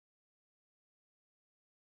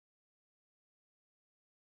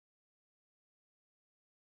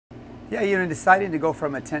Yeah, deciding to go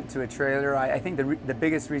from a tent to a trailer, I think the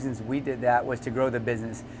biggest reasons we did that was to grow the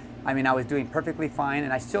business. I mean, I was doing perfectly fine,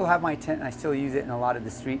 and I still have my tent, and I still use it in a lot of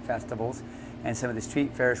the street festivals and some of the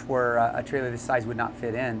street fairs where a trailer this size would not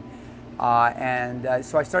fit in.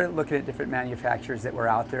 So I started looking at different manufacturers that were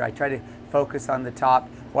out there. I tried to focus on the top,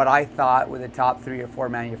 what I thought were the top 3 or 4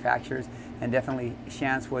 manufacturers, and definitely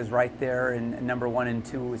Schantz was right there, and number 1 and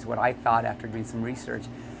 2 is what I thought after doing some research.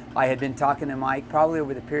 I had been talking to Mike probably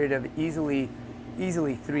over the period of easily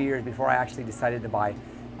 3 years before I actually decided to buy.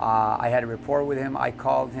 I had a rapport with him. I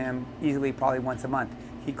called him easily probably once a month.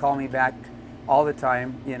 He called me back all the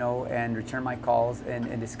time, and returned my calls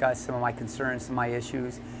and discussed some of my concerns, some of my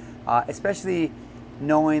issues, especially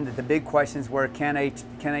knowing that the big questions were, can a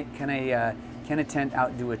tent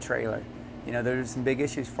outdo a trailer? There's some big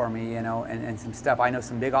issues for me, and some stuff. I know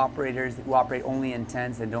some big operators who operate only in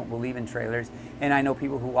tents and don't believe in trailers, and I know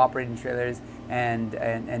people who operate in trailers and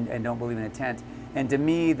don't believe in a tent. And to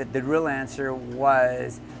me, the real answer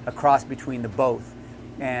was a cross between the both.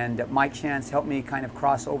 And Mike Schantz helped me kind of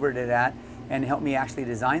cross over to that and helped me actually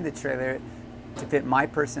design the trailer to fit my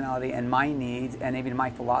personality and my needs and even my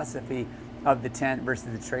philosophy of the tent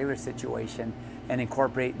versus the trailer situation, and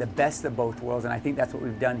incorporate the best of both worlds. And I think that's what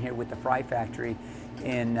we've done here with the Fry Factory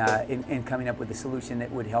in coming up with a solution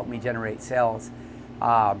that would help me generate sales.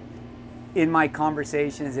 In my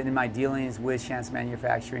conversations and in my dealings with Schantz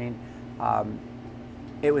Manufacturing,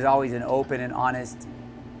 it was always an open and honest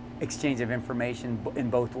exchange of information in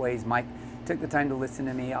both ways. Mike took the time to listen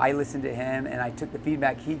to me, I listened to him, and I took the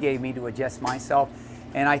feedback he gave me to adjust myself.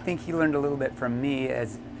 And I think he learned a little bit from me,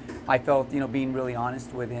 as I felt, being really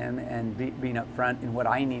honest with him and being upfront in what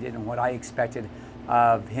I needed and what I expected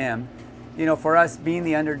of him. For us being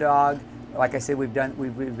the underdog, like I said, we've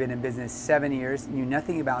been in business 7 years, knew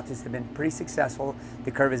nothing about this, have been pretty successful.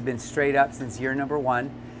 The curve has been straight up since year number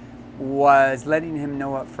 1. Was letting him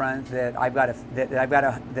know up front that I've got a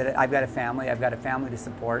family, I've got a family to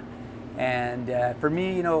support, and for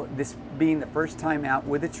me, this being the first time out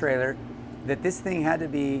with a trailer, that this thing had to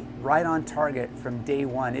be right on target from day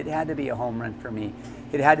 1. It had to be a home run for me.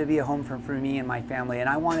 It had to be a home run for me and my family, and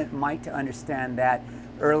I wanted Mike to understand that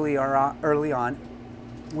early on,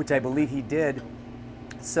 which I believe he did,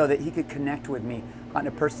 so that he could connect with me on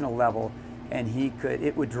a personal level. And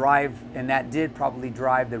it would drive, and that did probably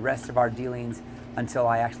drive the rest of our dealings until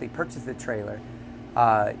I actually purchased the trailer.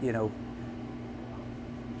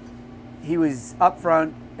 He was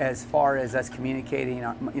upfront as far as us communicating,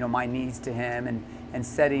 my needs to him, and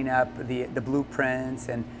setting up the blueprints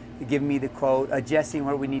and giving me the quote, adjusting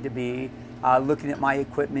where we need to be, looking at my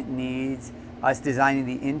equipment needs, us designing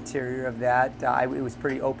the interior of that. It was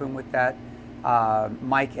pretty open with that.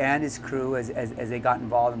 Mike and his crew, as they got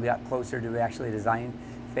involved and we got closer to actually the design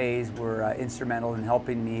phase, were instrumental in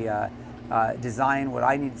helping me design what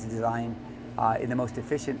I needed to design in the most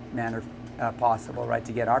efficient manner possible, right,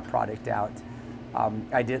 to get our product out.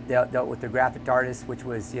 I dealt with the graphic artist, which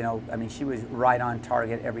was, she was right on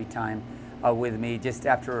target every time with me. Just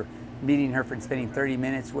after meeting her and spending 30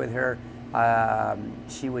 minutes with her,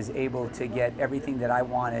 she was able to get everything that I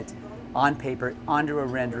wanted on paper onto a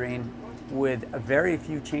rendering, with very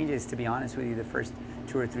few changes, to be honest with you, the first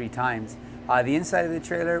 2 or 3 times. The inside of the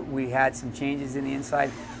trailer, we had some changes in the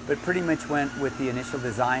inside, but pretty much went with the initial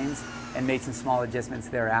designs and made some small adjustments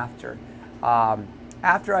thereafter.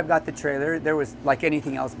 After I've got the trailer, there was, like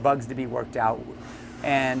anything else, bugs to be worked out.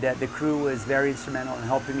 And the crew was very instrumental in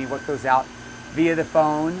helping me work those out via the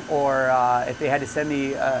phone, or if they had to send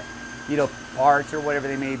me parts or whatever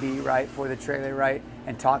they may be, right, for the trailer, right,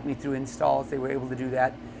 and talk me through installs, they were able to do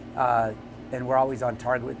that. And we're always on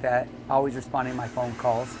target with that, always responding to my phone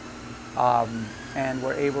calls, and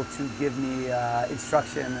we're able to give me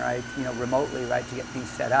instruction, right, remotely, right, to get things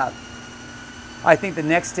set up. I think the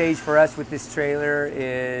next stage for us with this trailer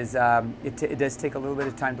is it does take a little bit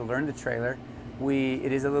of time to learn the trailer.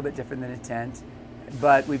 It is a little bit different than a tent,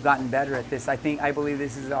 but we've gotten better at this. I believe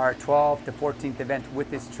this is our 12th to 14th event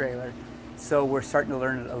with this trailer, so we're starting to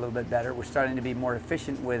learn it a little bit better. We're starting to be more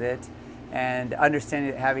efficient with it. And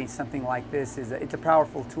understanding that having something like this it's a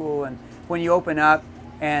powerful tool, and when you open up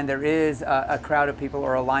and there is a crowd of people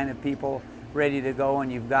or a line of people ready to go, and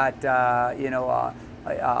you've got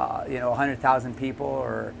 100,000 people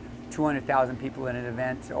or 200,000 people in an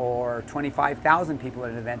event or 25,000 people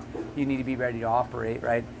in an event, you need to be ready to operate,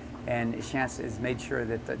 right? And Schantz has made sure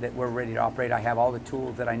that we're ready to operate. I have all the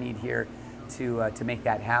tools that I need here to make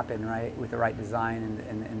that happen, right, with the right design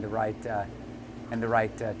and the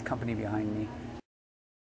right company behind me.